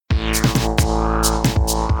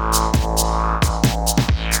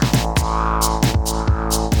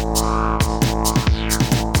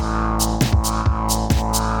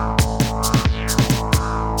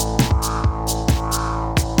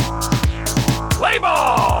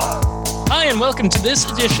and welcome to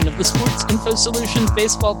this edition of the Sports Info Solutions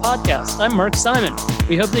Baseball Podcast. I'm Mark Simon.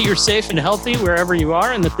 We hope that you're safe and healthy wherever you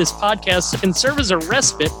are, and that this podcast can serve as a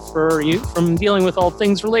respite for you from dealing with all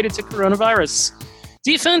things related to coronavirus.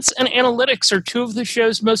 Defense and analytics are two of the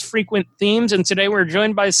show's most frequent themes, and today we're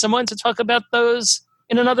joined by someone to talk about those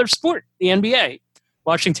in another sport, the NBA.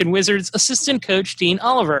 Washington Wizards assistant coach Dean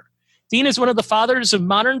Oliver. Dean is one of the fathers of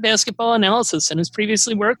modern basketball analysis and has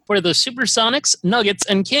previously worked for the Supersonics, Nuggets,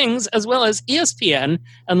 and Kings, as well as ESPN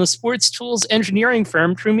and the sports tools engineering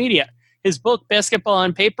firm TrueMedia. His book, Basketball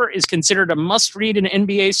on Paper, is considered a must-read in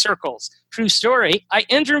NBA circles. True story, I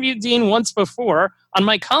interviewed Dean once before on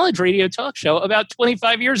my college radio talk show about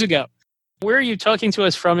 25 years ago. Where are you talking to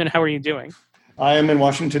us from, and how are you doing? I am in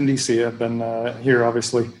Washington, D.C. I've been here,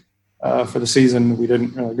 obviously, for the season. We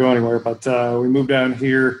didn't really go anywhere, but we moved down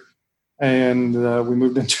here. And we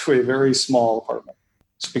moved into a very small apartment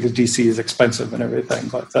just because DC is expensive and everything.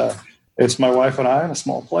 But it's my wife and I in a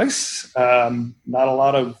small place. Not a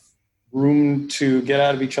lot of room to get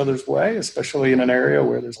out of each other's way, especially in an area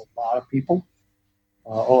where there's a lot of people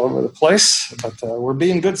all over the place. But we're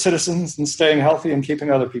being good citizens and staying healthy and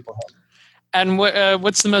keeping other people healthy. And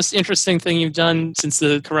what's the most interesting thing you've done since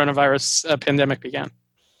the coronavirus pandemic began?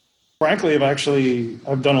 Frankly,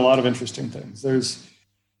 I've done a lot of interesting things.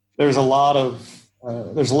 There's a lot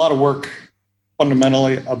of work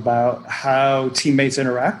fundamentally about how teammates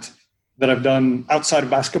interact that I've done outside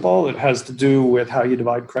of basketball. It has to do with how you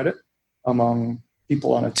divide credit among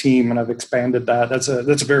people on a team, and I've expanded that. That's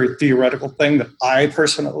a very theoretical thing that I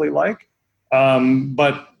personally like.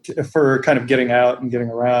 But for kind of getting out and getting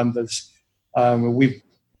around, we've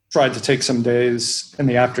tried to take some days in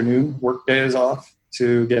the afternoon, work days off,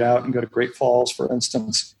 to get out and go to Great Falls, for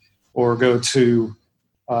instance, or go to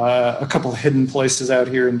a couple of hidden places out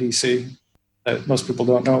here in DC that most people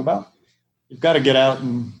don't know about. You've got to get out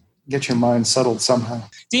and get your mind settled somehow.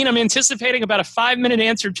 Dean, I'm anticipating about a 5-minute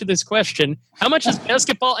answer to this question. How much has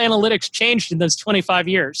basketball analytics changed in those 25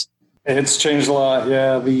 years? It's changed a lot,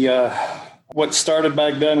 yeah. What started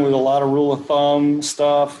back then with a lot of rule of thumb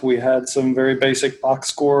stuff, we had some very basic box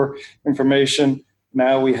score information.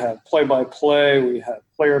 Now we have play-by-play, we have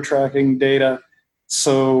player tracking data.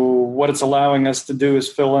 So what it's allowing us to do is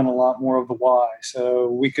fill in a lot more of the why. So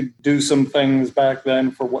we could do some things back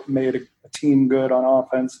then for what made a team good on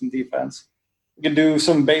offense and defense. We could do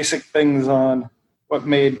some basic things on what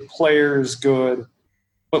made players good,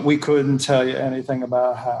 but we couldn't tell you anything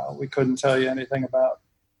about how. We couldn't tell you anything about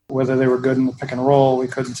whether they were good in the pick and roll. We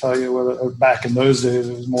couldn't tell you whether, back in those days,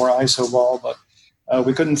 it was more iso ball, but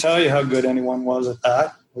we couldn't tell you how good anyone was at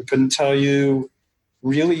that. We couldn't tell you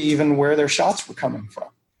really even where their shots were coming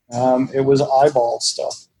from. It was eyeball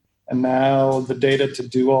stuff. And now the data to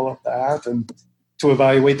do all of that and to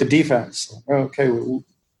evaluate the defense. Okay,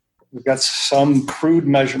 we've got some crude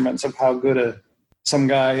measurements of how good some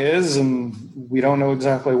guy is, and we don't know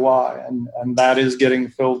exactly why. And that is getting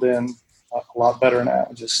filled in a lot better now,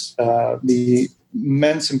 just the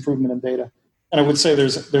immense improvement in data. And I would say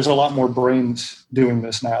there's a lot more brains doing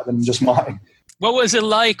this now than just mine. What was it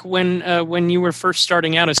like when you were first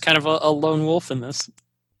starting out as kind of a lone wolf in this?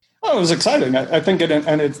 Oh, it was exciting. I think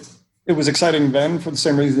it was exciting then for the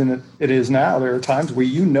same reason it is now. There are times where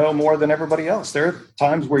you know more than everybody else. There are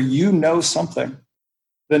times where you know something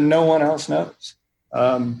that no one else knows.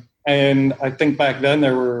 And I think back then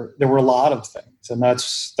there were a lot of things, and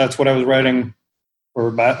that's what I was writing for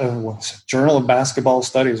Journal of Basketball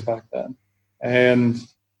Studies back then, and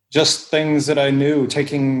just things that I knew,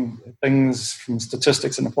 taking things from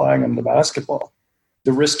statistics and applying them to basketball.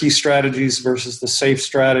 The risky strategies versus the safe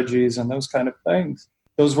strategies and those kind of things.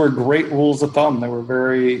 Those were great rules of thumb. They were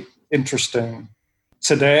very interesting.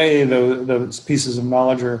 Today, those pieces of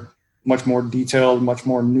knowledge are much more detailed, much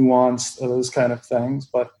more nuanced, those kind of things.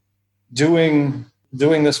 But doing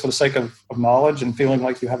this for the sake of knowledge and feeling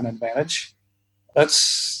like you have an advantage,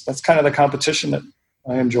 that's kind of the competition that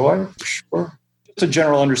I enjoy, for sure. It's a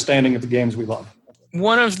general understanding of the games we love.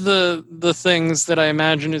 One of the things that I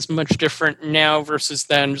imagine is much different now versus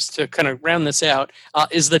then, just to kind of round this out,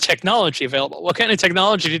 is the technology available. What kind of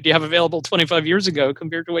technology did you have available 25 years ago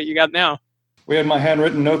compared to what you got now? We had my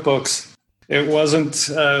handwritten notebooks. It wasn't,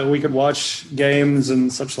 we could watch games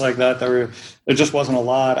and such like that. There just wasn't a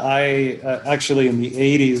lot. I actually in the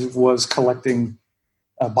 80s was collecting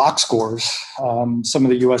box scores. Some of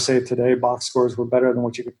the USA Today box scores were better than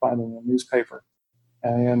what you could find in the newspaper.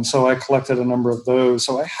 And so I collected a number of those.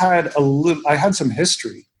 So I had some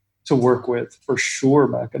history to work with for sure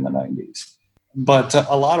back in the 90s. But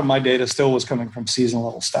a lot of my data still was coming from season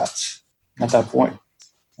level stats at that point.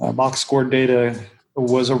 Box score data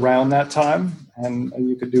was around that time, and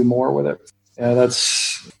you could do more with it. Yeah,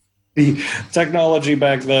 that's the technology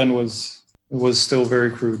back then was still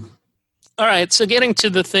very crude. All right, so getting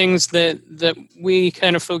to the things that we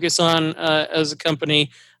kind of focus on as a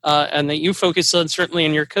company, and that you focus on certainly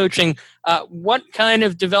in your coaching, what kind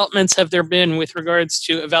of developments have there been with regards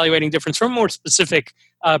to evaluating difference from a more specific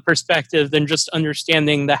perspective than just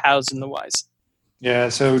understanding the hows and the whys? Yeah,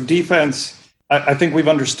 so defense, I think we've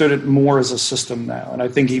understood it more as a system now, and I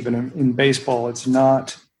think even in baseball, it's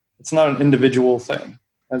not an individual thing.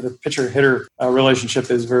 The pitcher-hitter relationship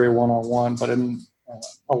is very one-on-one, but in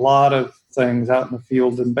a lot of things out in the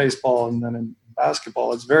field in baseball and then in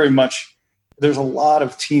basketball, it's very much, there's a lot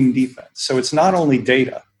of team defense. So it's not only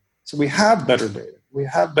data. So we have better data. We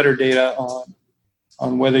have better data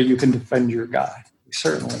on whether you can defend your guy. We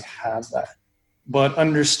certainly have that. But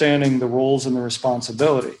understanding the roles and the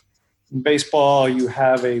responsibility. In baseball, you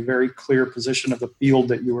have a very clear position of the field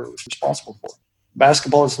that you are responsible for.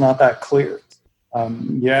 Basketball, it's not that clear.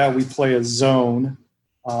 We play a zone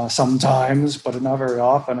sometimes, but not very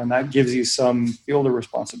often, and that gives you some fielder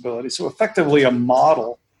responsibility. So effectively a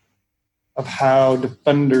model of how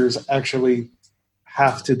defenders actually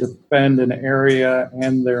have to defend an area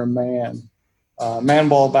and their man. Man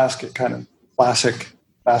ball basket, kind of classic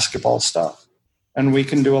basketball stuff. And we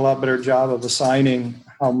can do a lot better job of assigning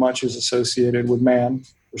how much is associated with man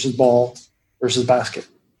versus ball versus basket.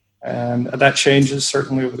 And that changes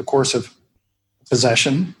certainly over the course of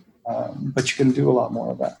possession, but you can do a lot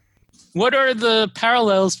more of that. What are the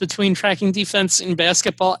parallels between tracking defense in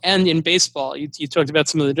basketball and in baseball? You talked about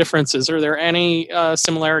some of the differences. Are there any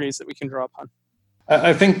similarities that we can draw upon?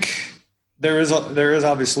 I think there is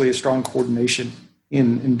obviously a strong coordination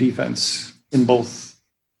in defense in both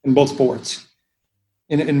sports.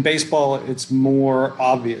 In baseball, it's more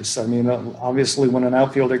obvious. I mean, obviously, when an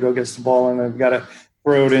outfielder gets the ball and they've got to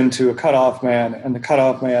throw it into a cutoff man, and the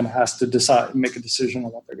cutoff man has to make a decision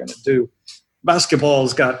on what they're going to do.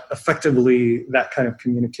 Basketball's got effectively that kind of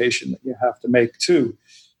communication that you have to make too.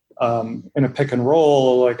 In a pick and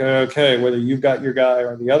roll, like, okay, whether you've got your guy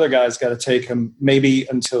or the other guy's got to take him maybe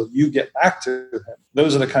until you get back to him.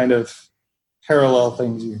 Those are the kind of parallel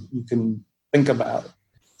things you can think about.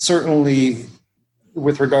 Certainly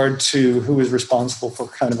with regard to who is responsible for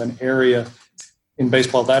kind of an area in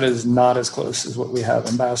baseball, that is not as close as what we have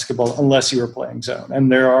in basketball unless you are playing zone.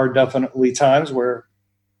 And there are definitely times where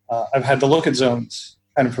I've had to look at zones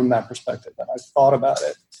kind of from that perspective, and I've thought about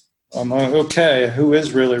it. Okay, who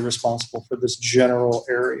is really responsible for this general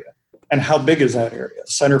area? And how big is that area?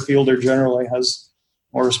 Center fielder generally has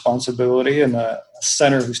more responsibility, and a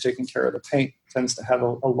center who's taking care of the paint tends to have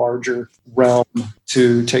a larger realm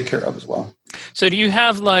to take care of as well. So do you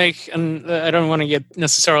have and I don't want to get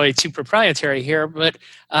necessarily too proprietary here, but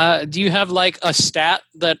do you have a stat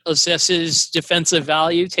that assesses defensive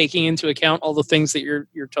value, taking into account all the things that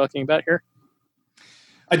you're talking about here?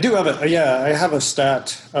 I do have I have a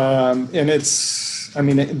stat, and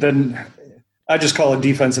then I just call it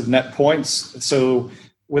defensive net points. So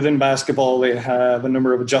within basketball, they have a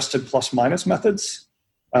number of adjusted plus minus methods.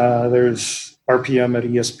 There's RPM at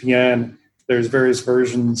ESPN. There's various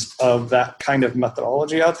versions of that kind of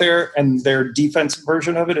methodology out there, and their defense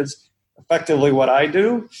version of it is effectively what I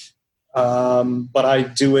do, but I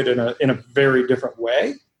do it in a very different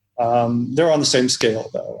way. They're on the same scale,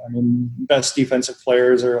 though. I mean, best defensive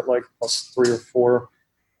players are at +3 or 4,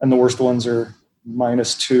 and the worst ones are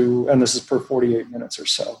 -2, and this is per 48 minutes or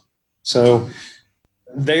so. So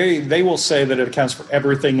they will say that it accounts for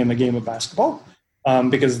everything in the game of basketball,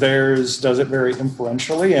 because theirs does it very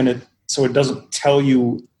inferentially, and so it doesn't tell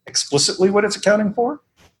you explicitly what it's accounting for,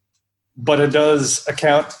 but it does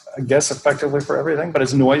account, I guess, effectively for everything, but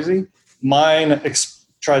it's noisy. Mine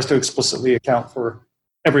tries to explicitly account for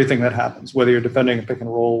everything that happens, whether you're defending a pick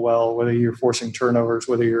and roll well, whether you're forcing turnovers,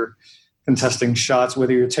 whether you're contesting shots,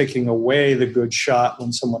 whether you're taking away the good shot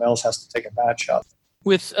when someone else has to take a bad shot.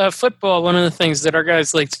 With football, one of the things that our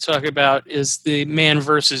guys like to talk about is the man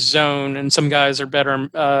versus zone, and some guys are better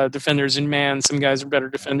defenders in man, some guys are better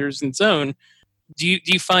defenders in zone. Do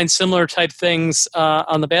you find similar type things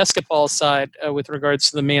on the basketball side with regards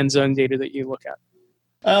to the man zone data that you look at?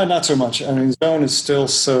 Not so much. I mean, zone is still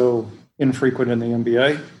so infrequent in the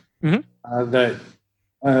NBA that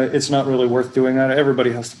it's not really worth doing that.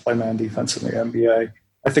 Everybody has to play man defense in the NBA.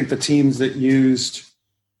 I think the teams that used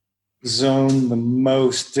zone the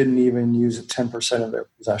most didn't even use 10% of their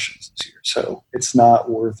possessions this year. So it's not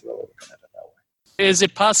worth really looking at it that way. Is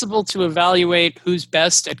it possible to evaluate who's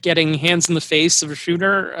best at getting hands in the face of a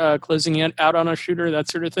shooter, closing it out on a shooter, that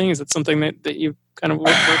sort of thing? Is that something that you kind of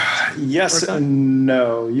work Yes and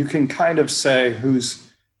no. You can kind of say who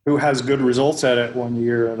has good results at it one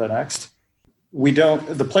year or the next.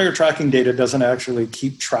 the player tracking data doesn't actually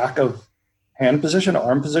keep track of hand position,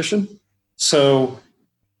 arm position. So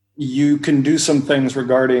you can do some things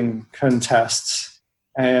regarding contests,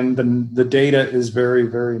 and the data is very,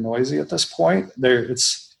 very noisy at this point.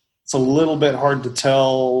 It's a little bit hard to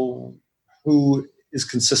tell who is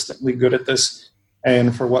consistently good at this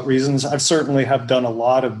and for what reasons. I've certainly have done a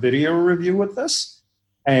lot of video review with this,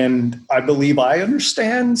 and I believe I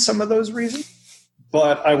understand some of those reasons.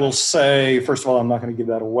 But I will say, first of all, I'm not going to give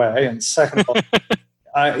that away. And second of all,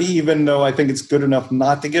 even though I think it's good enough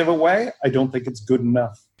not to give away, I don't think it's good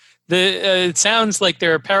enough. It sounds like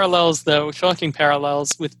there are parallels, though, shocking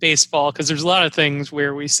parallels with baseball, because there's a lot of things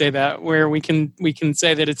where we say that, where we can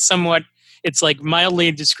say that it's like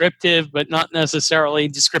mildly descriptive, but not necessarily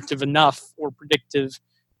descriptive enough or predictive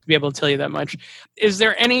to be able to tell you that much. Is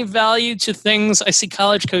there any value to things? I see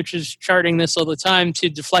college coaches charting this all the time, to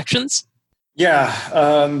deflections. Yeah,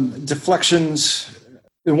 deflections.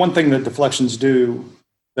 The one thing that deflections do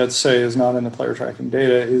that say is not in the player tracking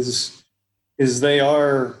data is they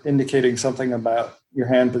are indicating something about your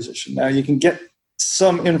hand position. Now, you can get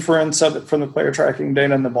some inference of it from the player tracking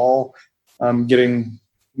data and the ball getting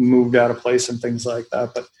moved out of place and things like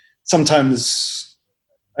that. But sometimes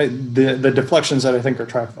the deflections that I think are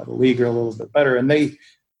tracked by the league are a little bit better, and they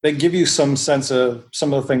give you some sense of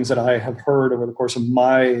some of the things that I have heard over the course of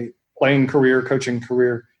my playing career, coaching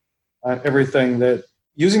career, everything that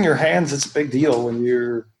using your hands, it's a big deal when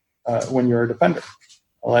you're a defender.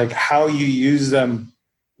 Like how you use them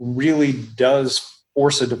really does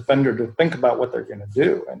force a defender to think about what they're going to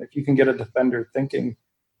do. And if you can get a defender thinking,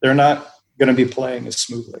 they're not going to be playing as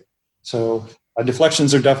smoothly. So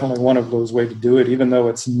deflections are definitely one of those ways to do it, even though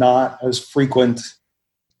it's not as frequent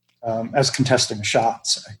as contesting a shot.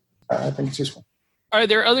 So I think it's useful. Are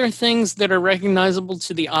there other things that are recognizable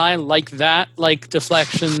to the eye like that, like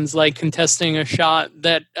deflections, like contesting a shot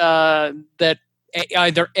that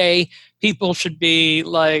either A, people should be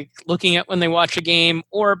like looking at when they watch a game,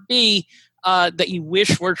 or B, that you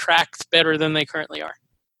wish were tracked better than they currently are?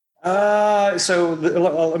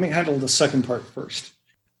 Let me handle the second part first.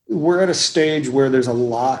 We're at a stage where there's a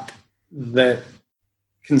lot that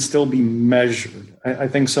can still be measured. I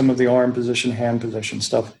think some of the arm position, hand position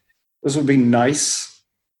stuff, this would be nice,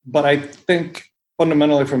 but I think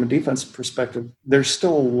fundamentally from a defense perspective, there's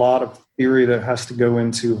still a lot of theory that has to go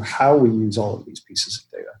into how we use all of these pieces of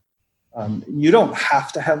data. You don't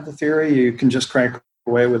have to have the theory. You can just crank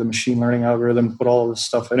away with a machine learning algorithm, put all of this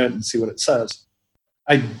stuff in it and see what it says.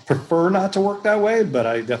 I prefer not to work that way, but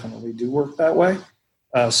I definitely do work that way.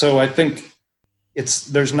 So I think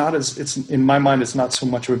in my mind, it's not so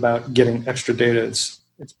much about getting extra data. It's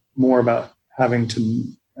more about having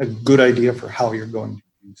a good idea for how you're going to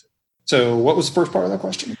use it. So what was the first part of that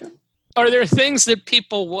question again? Are there things that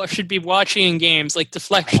people should be watching in games, like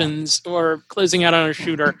deflections or closing out on a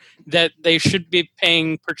shooter, that they should be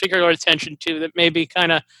paying particular attention to that maybe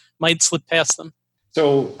kind of might slip past them?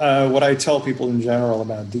 So what I tell people in general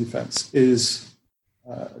about defense is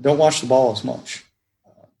don't watch the ball as much.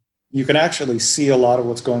 You can actually see a lot of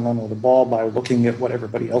what's going on with the ball by looking at what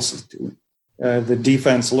everybody else is doing. The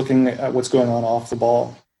defense looking at what's going on off the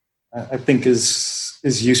ball, I think is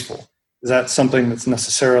useful. Is that something that's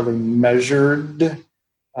necessarily measured?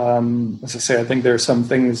 As I say, I think there are some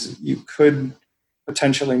things you could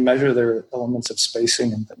potentially measure. There are elements of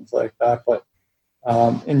spacing and things like that. But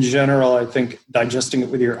in general, I think digesting it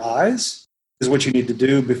with your eyes is what you need to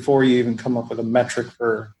do before you even come up with a metric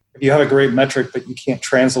for. If you have a great metric, but you can't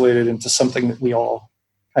translate it into something that we all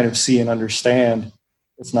kind of see and understand,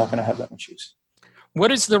 it's not going to have that much use.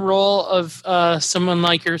 What is the role of someone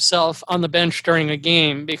like yourself on the bench during a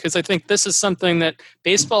game? Because I think this is something that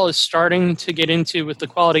baseball is starting to get into with the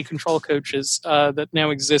quality control coaches that now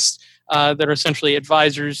exist that are essentially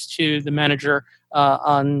advisors to the manager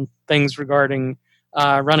on things regarding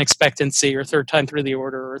run expectancy or third time through the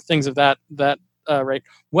order or things of that right.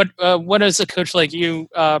 What does a coach like you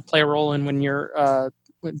play a role in when you're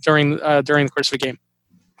during the course of a game?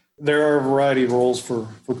 There are a variety of roles for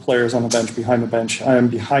players on the bench, behind the bench. I am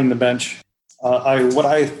behind the bench. What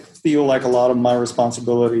I feel like a lot of my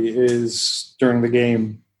responsibility is during the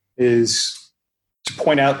game is to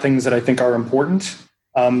point out things that I think are important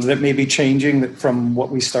that may be changing from what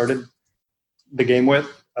we started the game with,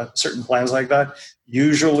 certain plans like that.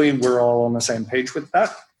 Usually we're all on the same page with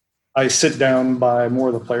that. I sit down by more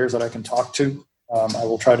of the players that I can talk to. I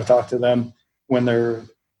will try to talk to them when there are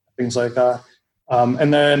things like that.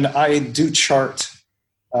 And then I do chart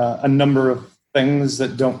a number of things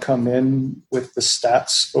that don't come in with the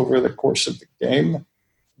stats over the course of the game.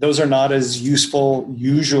 Those are not as useful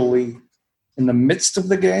usually in the midst of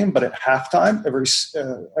the game, but at halftime,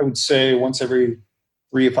 I would say once every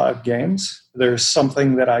 3 to 5 games, there's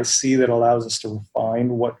something that I see that allows us to refine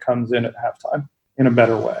what comes in at halftime in a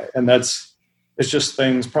better way. And it's just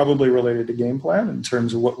things probably related to game plan in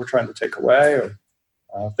terms of what we're trying to take away, or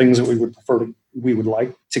things that we would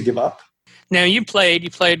like to give up. Now you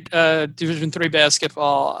played Division III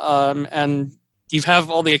basketball, and you have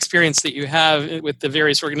all the experience that you have with the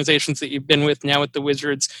various organizations that you've been with now with the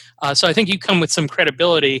Wizards. So I think you come with some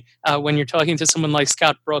credibility when you're talking to someone like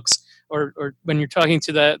Scott Brooks, or when you're talking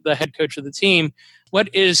to the head coach of the team.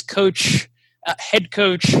 What is head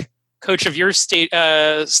coach of your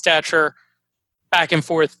stature back and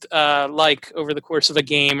forth like over the course of a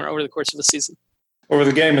game or over the course of a season? Over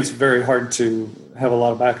the game, it's very hard to have a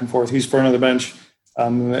lot of back and forth. He's front of the bench.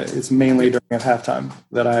 It's mainly during at halftime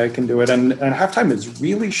that I can do it. And halftime is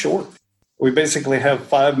really short. We basically have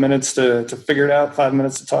 5 minutes to figure it out, 5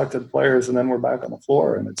 minutes to talk to the players, and then we're back on the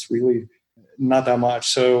floor. And it's really not that much.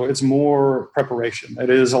 So it's more preparation. It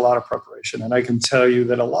is a lot of preparation. And I can tell you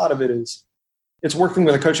that a lot of it's working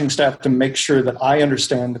with the coaching staff to make sure that I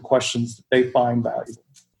understand the questions that they find valuable,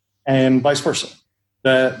 and vice versa,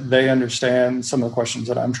 that they understand some of the questions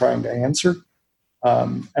that I'm trying to answer,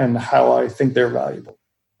 and how I think they're valuable.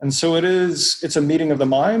 And so it's a meeting of the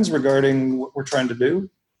minds regarding what we're trying to do.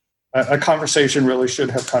 A conversation really should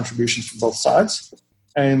have contributions from both sides.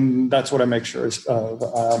 And that's what I make sure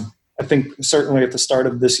of. I think certainly at the start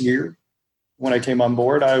of this year, when I came on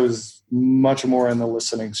board, I was much more in the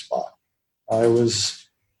listening spot. I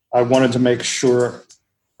wanted to make sure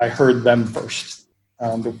I heard them first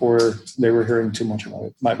before they were hearing too much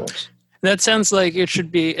of my voice. That sounds like it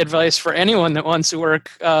should be advice for anyone that wants to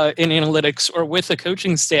work in analytics or with a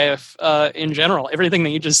coaching staff in general. Everything that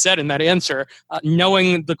you just said in that answer,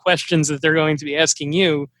 knowing the questions that they're going to be asking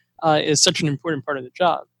you is such an important part of the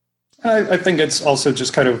job. I think it's also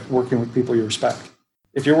just kind of working with people you respect.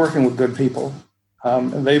 If you're working with good people,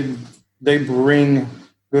 they bring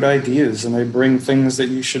good ideas, and they bring things that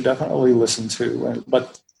you should definitely listen to,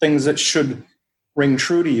 but things that should ring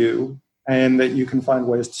true to you and that you can find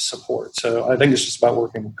ways to support. So I think it's just about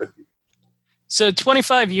working with good people. So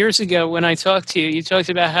 25 years ago when I talked to you, you talked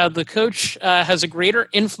about how the coach has a greater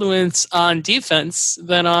influence on defense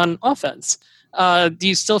than on offense. Do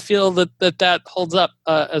you still feel that holds up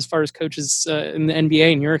as far as coaches in the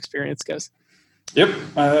NBA in your experience goes? Yep,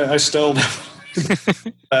 I still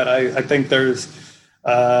that I think there's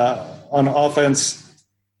on offense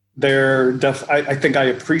I think I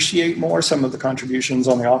appreciate more some of the contributions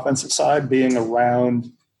on the offensive side, being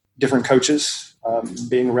around different coaches,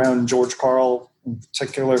 being around George Karl in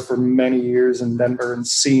particular for many years in Denver, and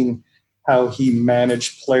seeing how he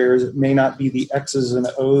managed players. It may not be the X's and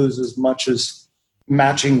O's as much as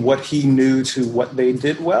matching what he knew to what they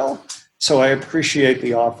did well. So I appreciate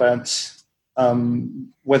the offense,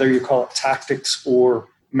 whether you call it tactics or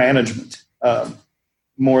management,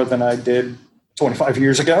 more than I did 25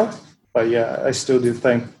 years ago. But yeah, I still do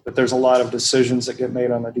think that there's a lot of decisions that get made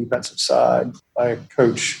on the defensive side by a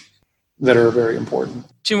coach that are very important.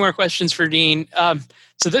 2 more questions for Dean.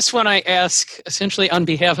 So this one I ask essentially on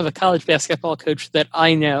behalf of a college basketball coach that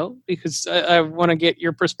I know, because I want to get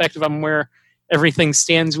your perspective on where everything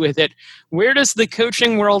stands with it. Where does the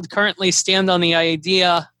coaching world currently stand on the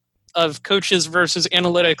idea of coaches versus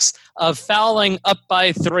analytics of fouling up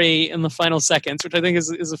by 3 in the final seconds, which I think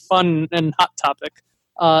is a fun and hot topic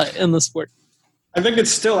in the sport? I think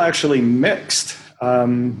it's still actually mixed.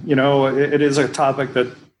 It is a topic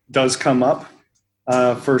that does come up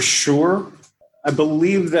for sure. I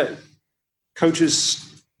believe that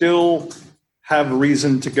coaches still have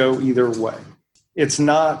reason to go either way. It's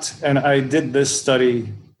not, and I did this study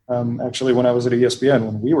actually when I was at ESPN,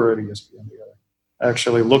 when we were at ESPN together,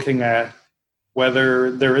 actually looking at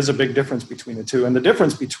whether there is a big difference between the two. And the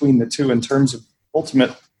difference between the two in terms of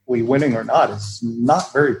ultimately winning or not is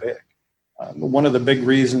not very big. One of the big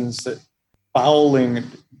reasons that fouling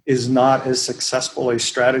is not as successful a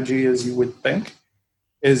strategy as you would think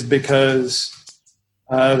is because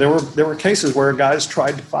there were cases where guys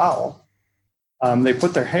tried to foul. They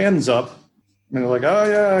put their hands up and they're like, oh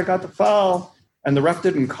yeah, I got the foul. And the ref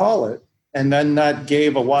didn't call it. And then that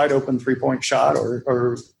gave a wide open 3-point shot,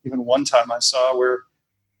 or even one time I saw where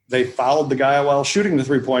they fouled the guy while shooting the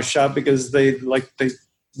 3-point shot because they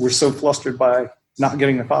were so flustered by not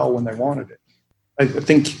getting the foul when they wanted it. I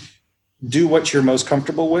think do what you're most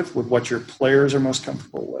comfortable with what your players are most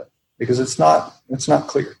comfortable with, because it's not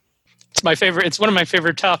clear. It's my favorite. It's one of my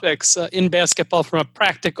favorite topics in basketball from a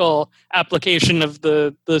practical application of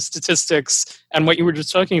the statistics and what you were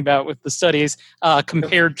just talking about with the studies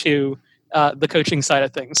compared to the coaching side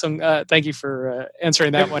of things. So thank you for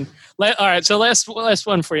answering that one. All right, so last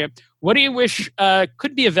one for you. What do you wish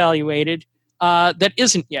could be evaluated that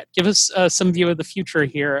isn't yet? Give us some view of the future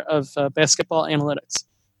here of basketball analytics.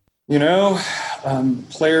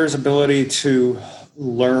 Players' ability to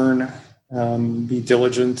learn, be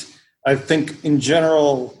diligent. I think in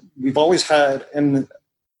general, we've always had, and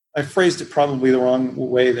I phrased it probably the wrong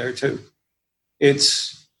way there too.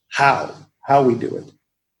 It's how we do it.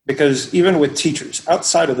 Because even with teachers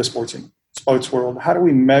outside of the sports world, how do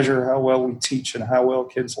we measure how well we teach and how well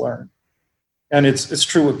kids learn? And it's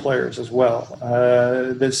true with players as well.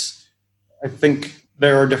 I think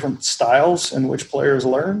there are different styles in which players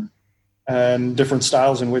learn and different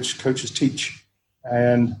styles in which coaches teach.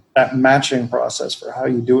 And that matching process for how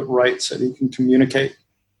you do it right so that you can communicate,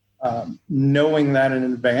 knowing that in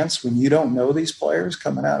advance when you don't know these players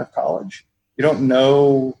coming out of college, you don't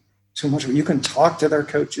know too much. You can talk to their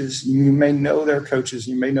coaches. You may know their coaches.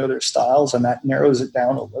 You may know their styles, and that narrows it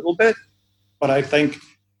down a little bit. But I think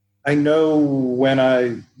I know when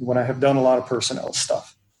I have done a lot of personnel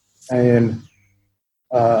stuff, and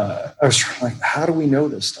I was trying, like, how do we know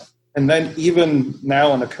this stuff? And then even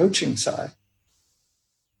now on the coaching side,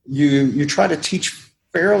 you try to teach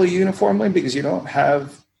fairly uniformly because you don't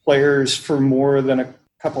have players for more than a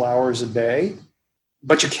couple hours a day.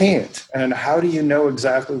 But you can't. And how do you know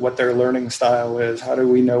exactly what their learning style is? How do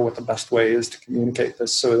we know what the best way is to communicate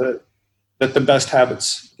this so that the best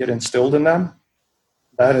habits get instilled in them?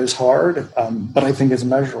 That is hard, but I think it's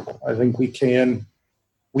measurable. I think we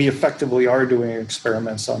effectively are doing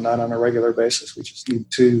experiments on that on a regular basis. We just need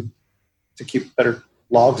to keep better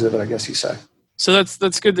logs of it, I guess you say. So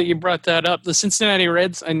that's good that you brought that up. The Cincinnati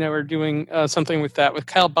Reds, I know, are doing something with that with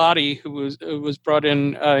Kyle Boddy, who was brought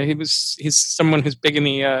in. He's someone who's big in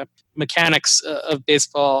the mechanics of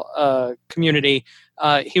baseball community.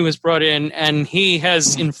 He was brought in, and he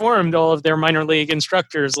has informed all of their minor league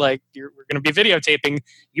instructors, like, we're going to be videotaping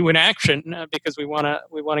you in action because we want to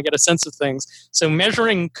get a sense of things. So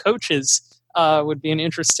measuring coaches would be an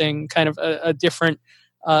interesting kind of a different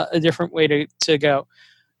way to go.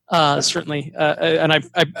 Certainly. And I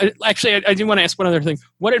do want to ask one other thing.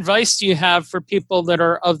 What advice do you have for people that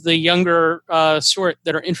are of the younger sort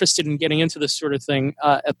that are interested in getting into this sort of thing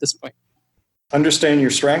at this point? Understand your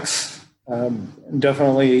strengths.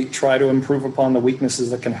 Definitely try to improve upon the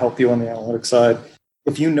weaknesses that can help you on the analytics side.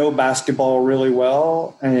 If you know basketball really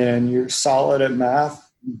well and you're solid at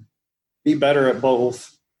math, be better at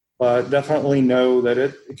both. But definitely know that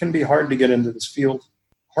it can be hard to get into this field.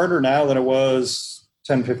 Harder now than it was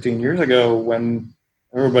 10, 15 years ago when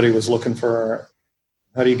everybody was looking for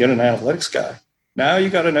how do you get an analytics guy. Now you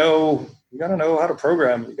got to know how to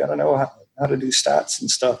program. You got to know how to do stats and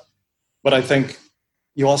stuff. But I think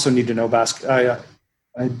you also need to know basketball.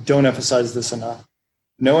 I don't emphasize this enough.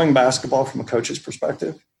 Knowing basketball from a coach's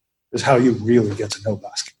perspective is how you really get to know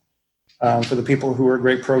basketball. For the people who are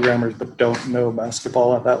great programmers but don't know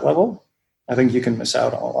basketball at that level, I think you can miss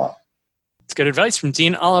out on a lot. It's good advice from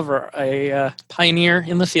Dean Oliver, a pioneer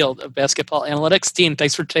in the field of basketball analytics. Dean,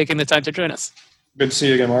 thanks for taking the time to join us. Good to see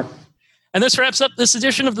you again, Mark. And this wraps up this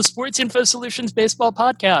edition of the Sports Info Solutions Baseball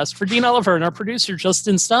Podcast. For Dean Oliver and our producer,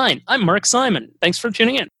 Justin Stein, I'm Mark Simon. Thanks for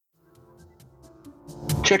tuning in.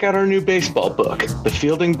 Check out our new baseball book, The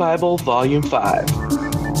Fielding Bible, Volume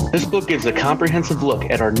 5. This book gives a comprehensive look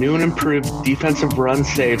at our new and improved defensive run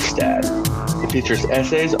save stat. It features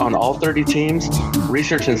essays on all 30 teams,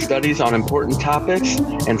 research and studies on important topics,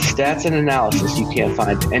 and stats and analysis you can't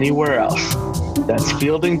find anywhere else. That's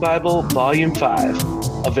Fielding Bible, Volume 5.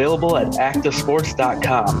 Available at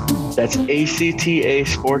actasports.com. That's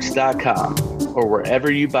ACTAsports.com, or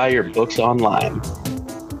wherever you buy your books online.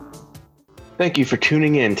 Thank you for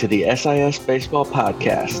tuning in to the SIS Baseball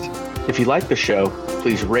Podcast. If you like the show,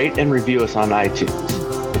 please rate and review us on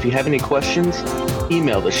iTunes. If you have any questions,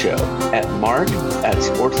 email the show at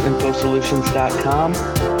mark@sportsinfosolutions.com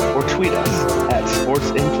or tweet us at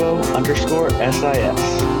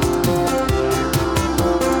sportsinfo_SIS.